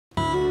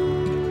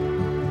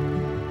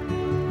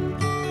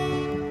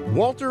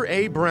Walter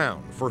A.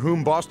 Brown, for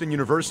whom Boston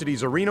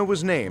University's arena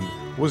was named,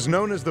 was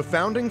known as the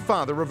founding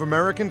father of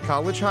American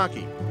college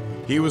hockey.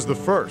 He was the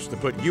first to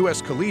put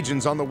U.S.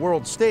 collegians on the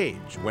world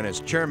stage when,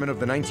 as chairman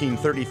of the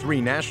 1933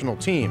 national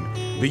team,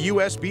 the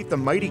U.S. beat the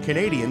mighty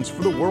Canadians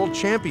for the World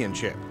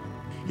Championship.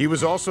 He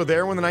was also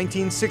there when the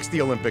 1960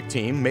 Olympic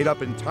team, made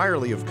up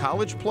entirely of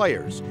college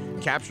players,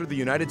 captured the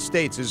United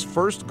States'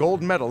 first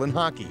gold medal in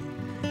hockey.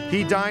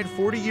 He died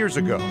 40 years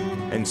ago,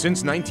 and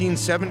since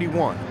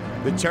 1971,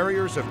 the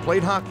Terriers have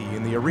played hockey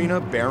in the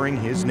arena bearing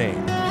his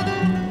name.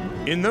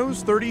 In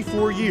those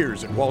 34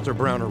 years at Walter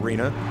Brown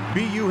Arena,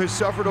 BU has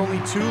suffered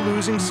only 2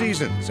 losing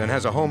seasons and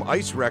has a home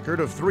ice record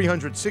of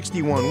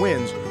 361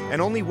 wins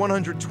and only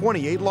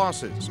 128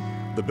 losses.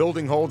 The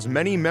building holds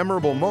many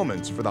memorable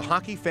moments for the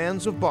hockey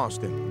fans of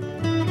Boston.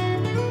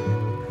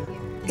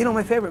 You know,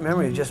 my favorite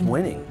memory is just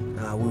winning.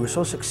 We were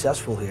so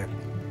successful here.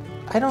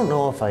 I don't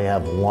know if I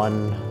have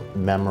one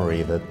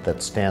memory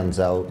that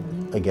stands out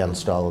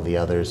against all of the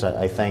others.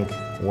 I think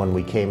when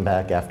we came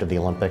back after the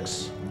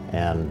Olympics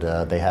and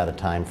they had a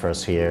time for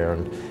us here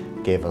and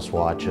gave us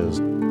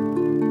watches.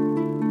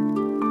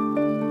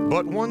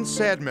 But one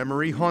sad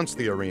memory haunts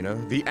the arena,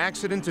 the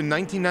accident in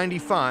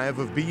 1995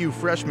 of BU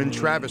freshman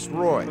Travis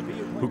Roy,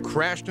 who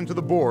crashed into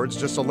the boards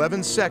just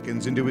 11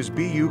 seconds into his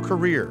BU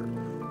career.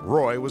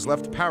 Roy was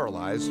left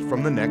paralyzed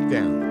from the neck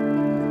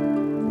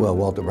down. Well,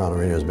 Walter Brown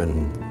Arena has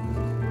been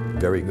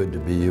very good to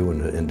BU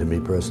and to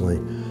me personally.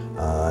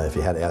 If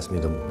you had to ask me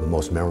the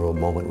most memorable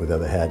moment we've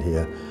ever had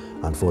here,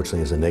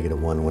 unfortunately it's a negative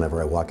one.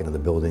 Whenever I walk into the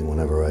building,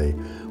 whenever I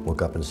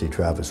look up and see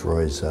Travis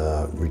Roy's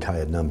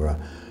retired number,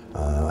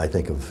 I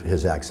think of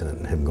his accident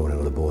and him going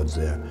into the boards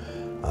there.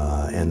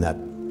 And that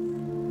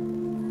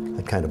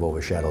kind of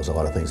overshadows a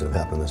lot of things that have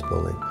happened in this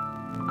building.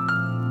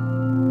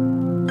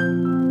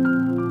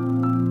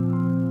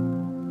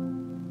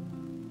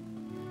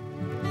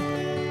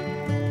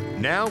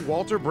 Now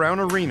Walter Brown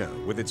Arena,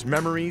 with its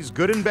memories,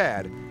 good and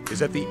bad,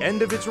 is at the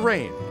end of its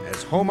reign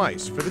as home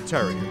ice for the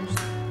Terriers.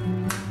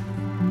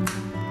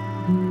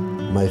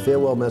 My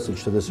farewell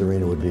message to this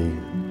arena would be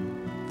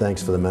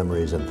thanks for the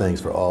memories and thanks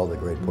for all the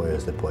great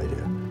players that played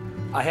here.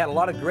 I had a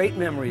lot of great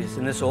memories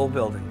in this old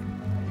building.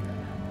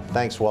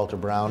 Thanks, Walter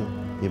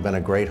Brown. You've been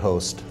a great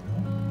host.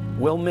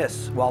 We'll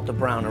miss Walter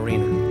Brown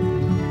Arena.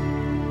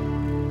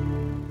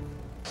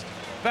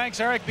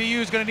 Thanks, Eric. BU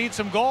is going to need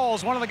some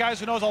goals. One of the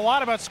guys who knows a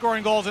lot about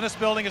scoring goals in this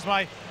building is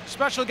my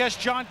special guest,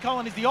 John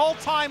Cullen. He's the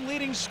all-time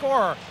leading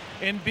scorer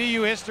in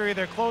BU history.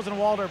 They're closing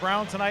Walter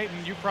Brown tonight,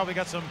 and you probably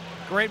got some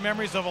great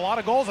memories of a lot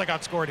of goals that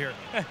got scored here.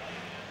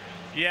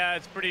 Yeah,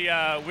 it's pretty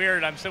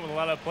weird. I'm sitting with a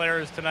lot of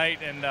players tonight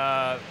and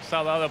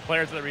saw the other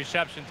players at the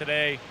reception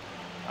today.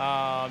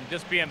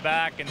 Just being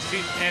back and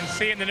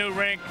seeing the new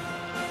rink.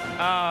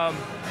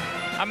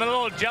 I'm a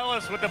little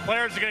jealous what the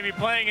players are going to be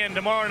playing in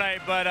tomorrow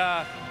night, but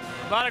a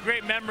lot of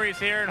great memories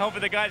here, and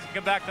hopefully the guys can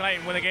come back tonight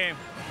and win the game.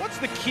 What's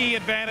the key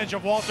advantage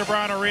of Walter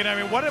Brown Arena? I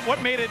mean,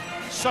 what made it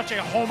such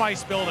a home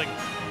ice building?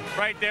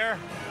 Right there,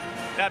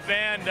 that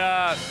band.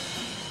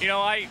 You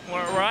know,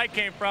 where I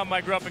came from, I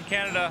grew up in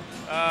Canada,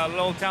 a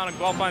little town in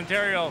Guelph,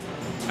 Ontario.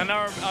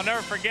 I'll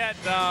never forget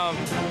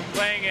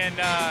playing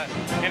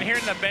and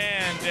hearing the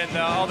band and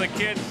all the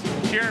kids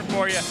cheering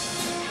for you.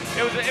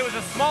 It was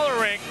a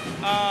smaller rink,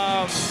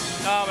 and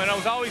it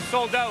was always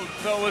sold out.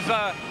 So it was,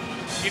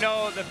 you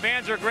know, the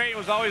fans are great. It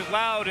was always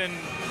loud, and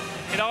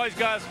it always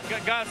got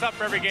us up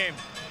for every game.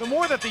 The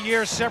more that the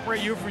years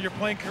separate you from your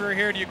playing career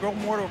here, do you grow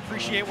more to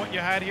appreciate what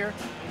you had here?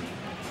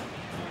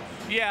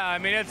 Yeah, I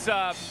mean, it's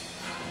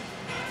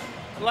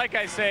like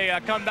I say,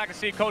 coming back to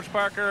see Coach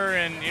Parker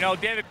and, you know,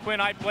 David Quinn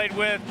I played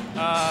with.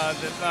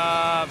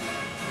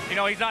 You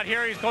know, he's not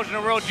here. He's coaching the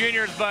World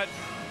Juniors, but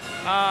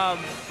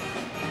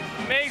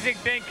amazing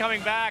thing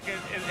coming back.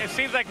 It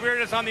seems like we were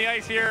just on the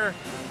ice here,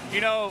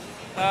 you know,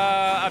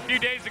 a few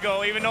days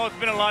ago, even though it's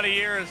been a lot of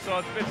years.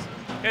 So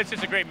it's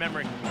just a great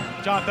memory.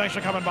 John, thanks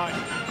for coming by.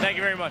 Thank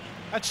you very much.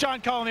 That's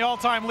John Cullen, the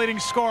all-time leading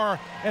scorer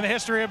in the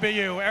history of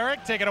BU.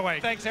 Eric, take it away.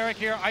 Thanks, Eric.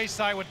 Here, ice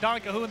side with Don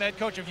Cahoon, the head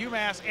coach of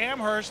UMass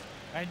Amherst.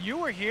 And you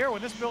were here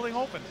when this building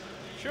opened.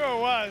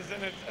 Sure was,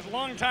 and it's a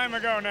long time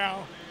ago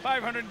now.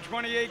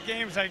 528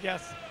 games, I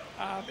guess.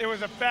 It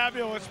was a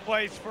fabulous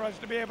place for us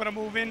to be able to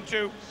move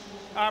into.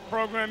 Our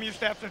program used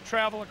to have to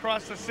travel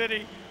across the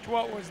city to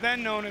what was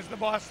then known as the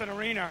Boston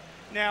Arena,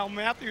 now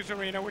Matthews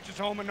Arena, which is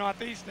home in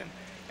Northeastern.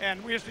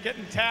 And we used to get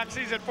in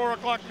taxis at 4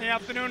 o'clock in the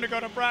afternoon to go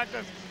to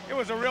practice. It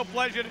was a real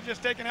pleasure to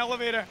just take an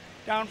elevator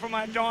down from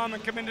our dorm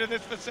and come into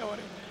this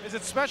facility. Is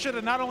it special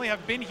to not only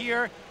have been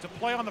here to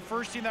play on the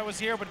first team that was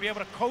here, but to be able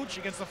to coach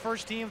against the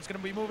first team that's going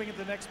to be moving into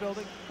the next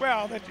building?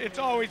 Well, it's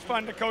always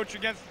fun to coach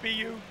against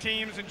BU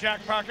teams and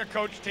Jack Parker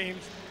coach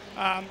teams.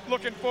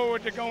 Looking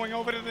forward to going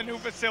over to the new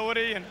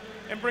facility and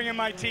bringing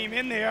my team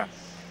in there.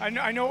 I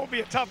know it will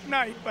be a tough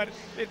night, but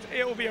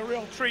it will be a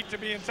real treat to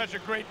be in such a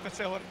great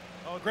facility.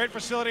 Oh, a great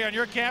facility on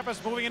your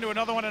campus, moving into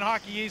another one in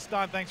Hockey East.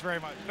 Don, thanks very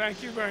much.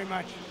 Thank you very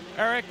much.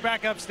 Eric,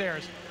 back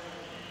upstairs.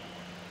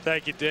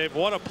 Thank you, Dave.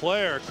 What a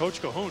player. Coach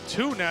Cahoon,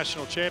 2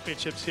 national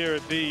championships here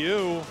at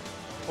BU.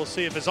 We'll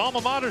see if his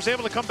alma mater is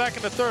able to come back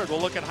in the third.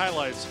 We'll look at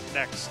highlights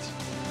next.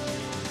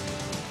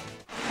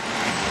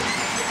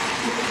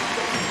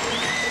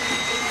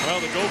 Well,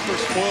 the Gophers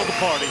spoiled the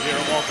party here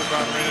at Walter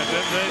Brown Arena,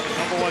 didn't they?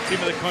 The #1 team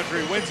in the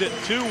country wins it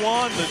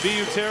 2-1. The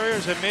BU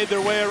Terriers have made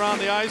their way around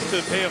the ice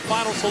to pay a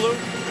final salute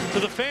to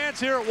the fans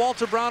here at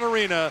Walter Brown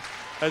Arena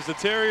as the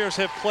Terriers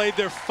have played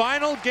their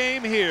final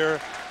game here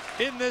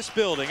in this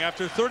building.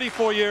 After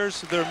 34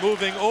 years, they're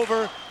moving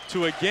over to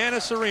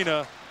Agganis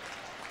Arena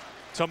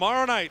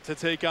tomorrow night to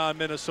take on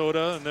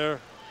Minnesota, and they're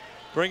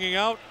bringing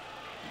out,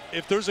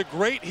 if there's a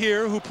great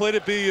here who played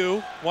at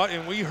BU,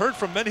 and we heard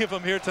from many of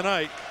them here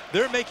tonight,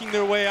 they're making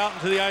their way out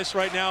into the ice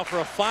right now for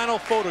a final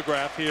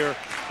photograph here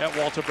at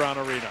Walter Brown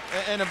Arena.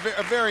 And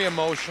a very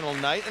emotional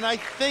night, and I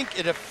think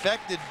it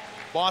affected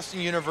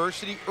Boston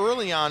University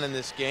early on in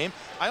this game.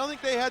 I don't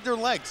think they had their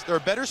legs. They're a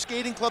better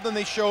skating club than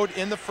they showed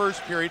in the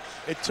first period.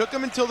 It took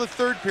them until the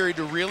third period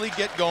to really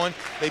get going.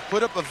 They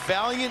put up a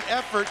valiant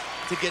effort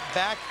to get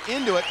back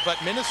into it,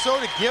 but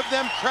Minnesota, give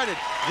them credit.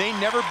 They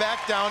never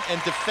backed down,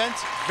 and defense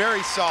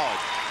very solid.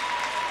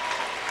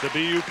 The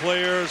BU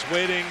players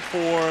waiting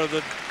for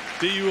the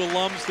BU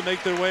alums to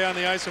make their way on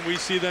the ice, and we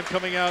see them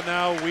coming out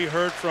now. We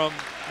heard from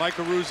Mike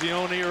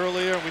Eruzione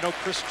earlier, and we know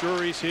Chris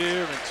Drury's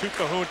here, and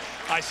Tuukka Hoon.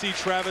 I see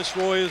Travis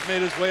Roy has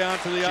made his way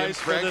onto the ice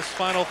for this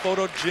final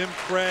photo. Jim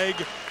Craig.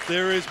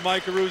 There is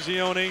Mike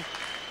Eruzione.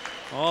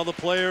 All the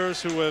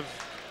players who have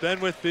been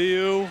with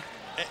BU.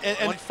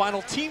 And one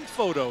final team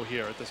photo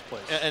here at this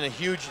place. And a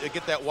huge,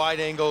 get that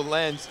wide angle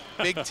lens.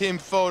 Big team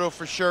photo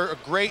for sure. A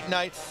great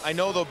night. I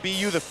know they'll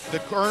BU,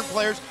 the current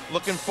players,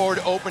 looking forward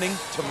to opening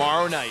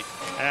tomorrow night.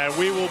 And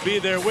we will be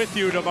there with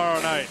you tomorrow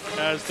night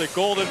as the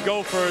Golden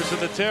Gophers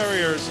and the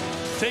Terriers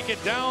take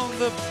it down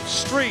the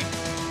street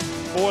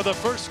for the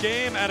first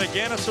game at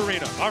Agganis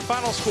Arena. Our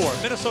final score,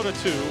 Minnesota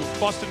 2,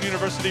 Boston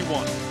University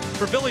 1.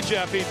 For Billy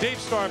Jaffe, Dave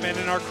Starman,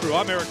 and our crew,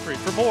 I'm Eric Freed.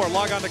 For more,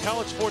 log on to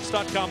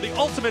collegesports.com, the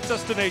ultimate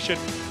destination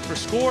for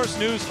scores,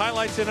 news,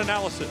 highlights, and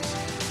analysis.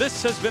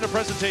 This has been a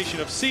presentation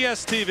of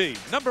CSTV,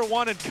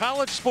 #1 in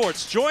college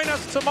sports. Join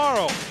us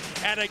tomorrow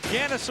at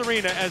Agganis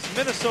Arena as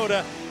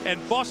Minnesota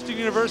and Boston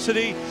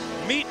University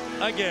meet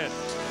again.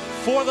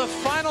 For the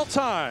final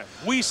time,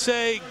 we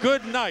say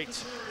good night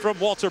from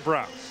Walter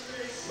Brown.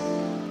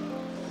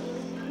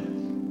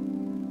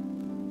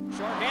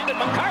 Short-handed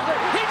MacArthur,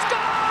 he scores!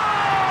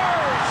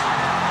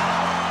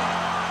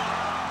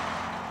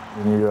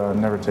 You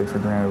never take for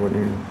granted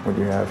what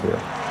you have here.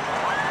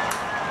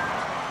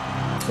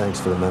 Thanks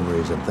for the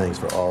memories, and thanks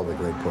for all the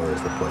great players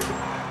that played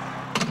here.